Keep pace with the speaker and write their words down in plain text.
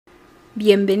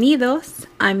Bienvenidos,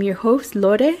 I'm your host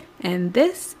Lore, and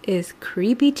this is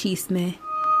Creepy Chisme.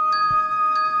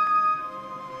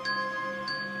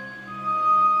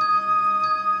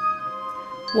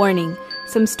 Warning,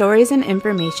 some stories and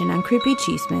information on Creepy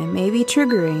Chisme may be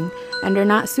triggering and are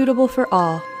not suitable for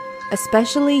all,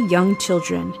 especially young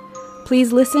children.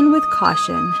 Please listen with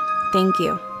caution. Thank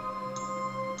you.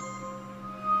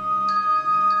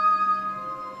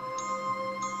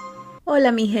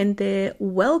 Hola mi gente,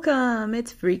 welcome!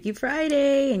 It's Freaky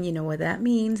Friday, and you know what that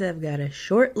means. I've got a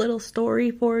short little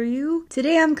story for you.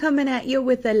 Today I'm coming at you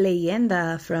with a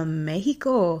leyenda from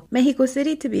Mexico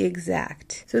City to be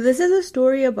exact. So this is a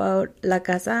story about La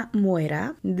Casa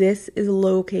Muera. This is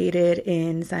located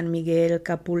in San Miguel,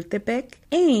 Capultepec,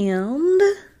 and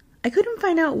I couldn't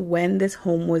find out when this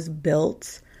home was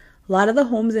built. A lot of the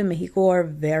homes in Mexico are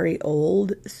very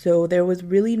old, so there was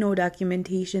really no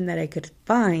documentation that I could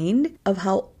find of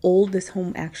how old this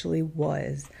home actually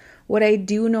was. What I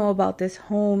do know about this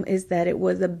home is that it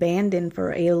was abandoned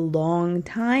for a long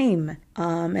time.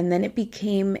 And then it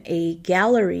became a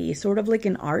gallery, sort of like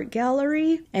an art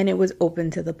gallery, and it was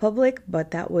open to the public, but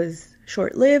that was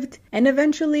short-lived and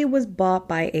eventually was bought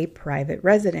by a private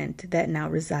resident that now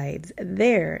resides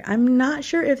there. I'm not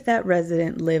sure if that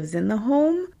resident lives in the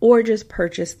home or just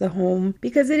purchased the home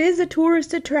because it is a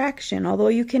tourist attraction. Although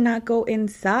you cannot go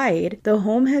inside, the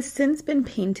home has since been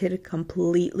painted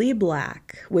completely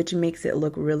black, which makes it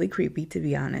look really creepy, to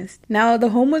be honest. Now, the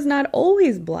home was not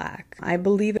always black. I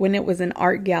believe when it was an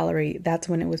art gallery, that's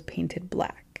when it was painted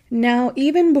black. Now,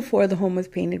 even before the home was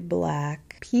painted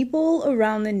black, people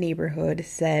around the neighborhood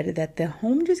said that the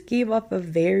home just gave off a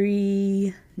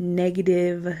very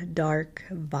negative, dark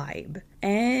vibe.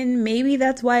 And maybe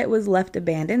that's why it was left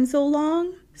abandoned so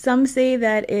long. Some say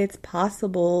that it's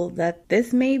possible that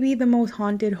this may be the most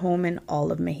haunted home in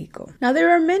all of Mexico. Now, there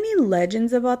are many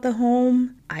legends about the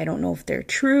home. I don't know if they're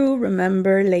true.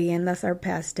 Remember, leyendas are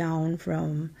passed down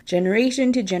from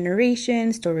generation to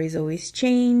generation. Stories always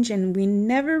change, and we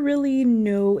never really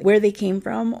know where they came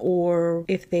from or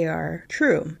if they are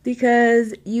true.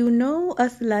 Because you know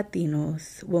us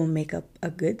Latinos will make up a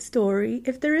good story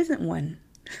if there isn't one.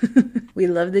 We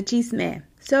love the chisme.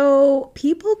 So,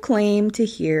 people claim to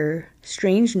hear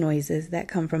strange noises that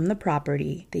come from the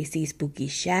property. They see spooky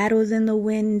shadows in the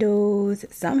windows.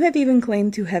 Some have even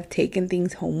claimed to have taken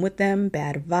things home with them,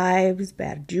 bad vibes,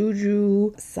 bad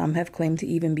juju. Some have claimed to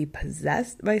even be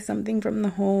possessed by something from the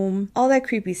home. All that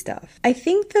creepy stuff. I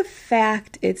think the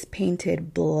fact it's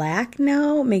painted black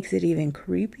now makes it even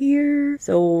creepier.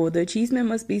 So the chisme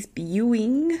must be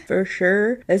spewing for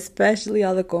sure, especially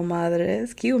all the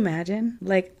comadres. Can you imagine?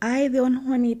 Like, ay, Don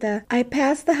Juanita, I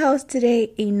passed the house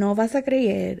today y no vas a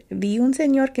creer, vi un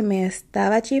señor que me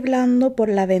estaba chiflando por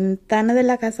la ventana de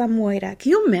la casa Muera.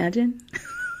 Can you imagine?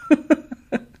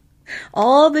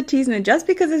 All the chisme just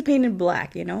because it's painted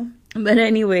black, you know? But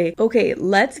anyway, okay,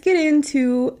 let's get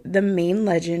into the main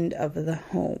legend of the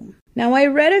home. Now, I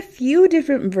read a few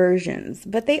different versions,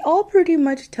 but they all pretty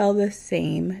much tell the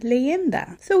same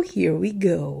leyenda. So here we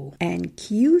go. And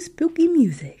cue spooky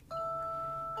music.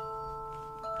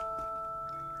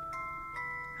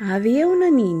 Había un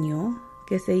niño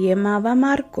que se llamaba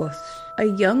Marcos, a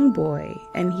young boy,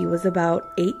 and he was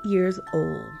about 8 years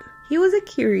old. He was a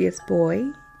curious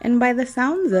boy, and by the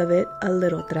sounds of it, a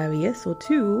little travieso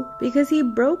too, because he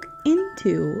broke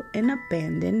into an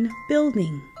abandoned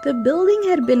building. The building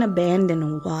had been abandoned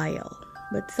a while,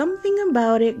 but something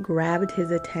about it grabbed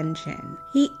his attention.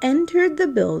 He entered the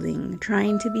building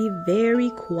trying to be very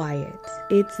quiet.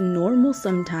 It's normal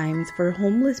sometimes for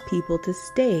homeless people to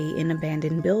stay in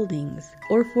abandoned buildings,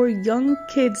 or for young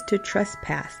kids to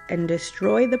trespass and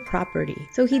destroy the property,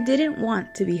 so he didn't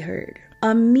want to be heard.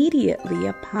 Immediately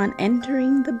upon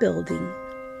entering the building,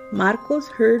 Marcos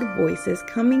heard voices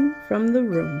coming from the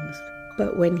rooms,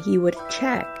 but when he would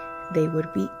check, they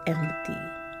would be empty.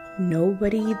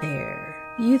 Nobody there.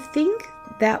 You think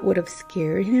that would have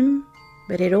scared him,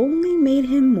 but it only made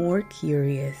him more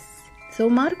curious. So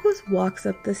Marcos walks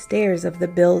up the stairs of the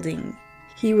building.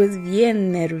 He was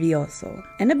bien nervioso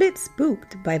and a bit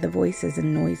spooked by the voices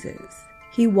and noises.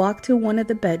 He walked to one of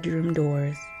the bedroom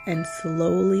doors and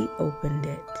slowly opened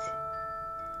it.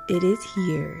 It is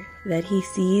here that he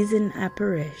sees an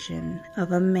apparition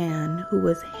of a man who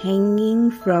was hanging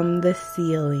from the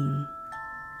ceiling.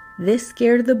 This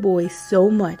scared the boy so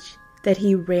much that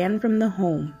he ran from the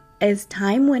home. As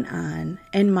time went on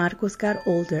and Marcos got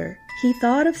older, he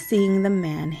thought of seeing the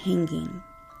man hanging.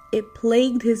 It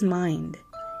plagued his mind.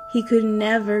 He could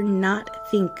never not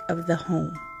think of the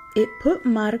home. It put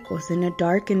Marcos in a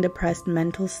dark and depressed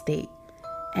mental state,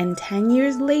 and 10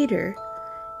 years later,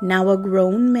 Now a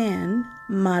grown man,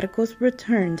 Marcos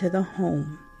returned to the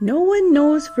home. No one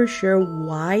knows for sure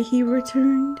why he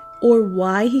returned or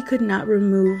why he could not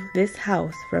remove this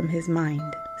house from his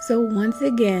mind. So once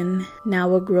again,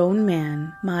 now a grown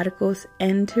man, Marcos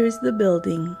enters the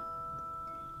building,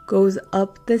 goes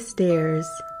up the stairs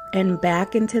and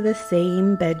back into the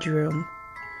same bedroom.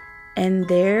 And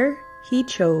there he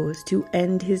chose to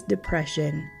end his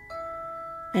depression.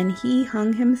 And he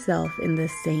hung himself in the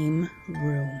same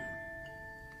room.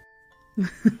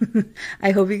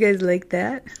 I hope you guys like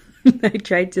that. I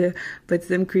tried to put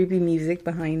some creepy music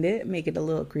behind it, make it a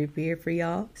little creepier for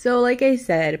y'all. So like I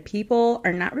said, people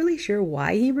are not really sure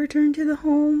why he returned to the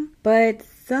home, but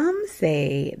some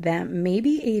say that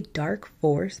maybe a dark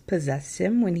force possessed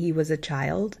him when he was a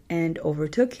child and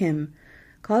overtook him,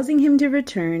 causing him to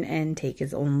return and take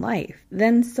his own life.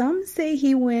 Then some say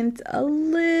he went a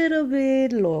little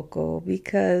bit loco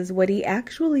because what he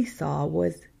actually saw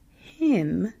was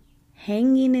him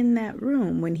hanging in that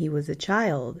room when he was a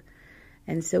child.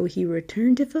 And so he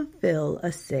returned to fulfill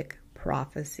a sick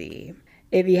prophecy.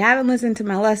 If you haven't listened to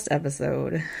my last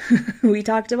episode, we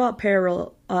talked about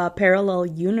parallel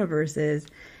universes.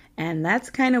 And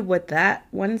that's kind of what that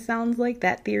one sounds like.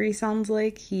 That theory sounds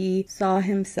like he saw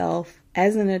himself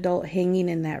as an adult hanging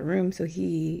in that room. So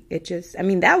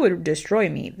that would destroy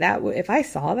me. If I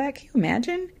saw that, can you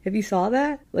imagine? If you saw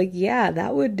that?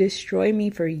 That would destroy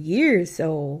me for years.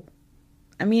 So,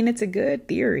 it's a good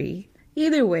theory.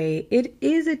 Either way, it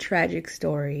is a tragic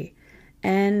story.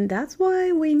 And that's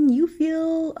why when you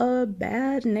feel a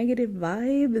bad, negative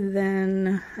vibe,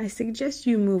 then I suggest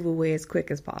you move away as quick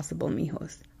as possible,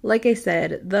 mijos. Like I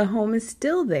said, the home is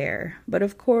still there, but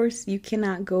of course you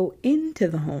cannot go into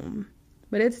the home.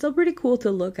 But it's still pretty cool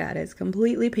to look at. It's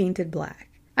completely painted black.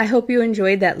 I hope you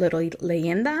enjoyed that little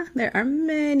leyenda. There are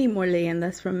many more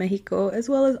leyendas from Mexico as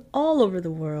well as all over the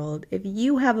world. If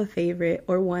you have a favorite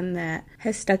or one that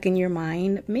has stuck in your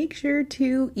mind, make sure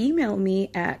to email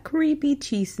me at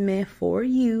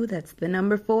creepychisme4you, that's the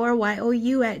number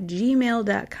 4YOU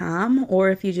 @gmail.com. Or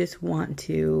if you just want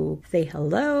to say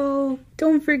hello,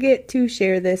 don't forget to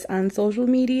share this on social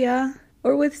media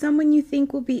or with someone you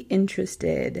think will be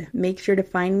interested. Make sure to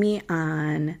find me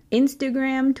on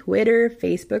Instagram, Twitter,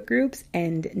 Facebook groups,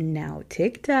 and now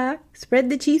TikTok.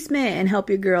 Spread the chisme and help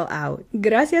your girl out.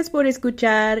 Gracias por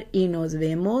escuchar y nos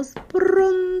vemos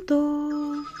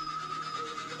pronto.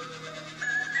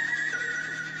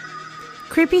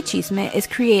 Creepy Chisme is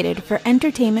created for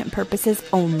entertainment purposes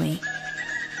only.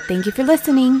 Thank you for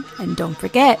listening, and don't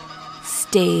forget,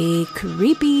 stay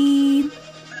creepy.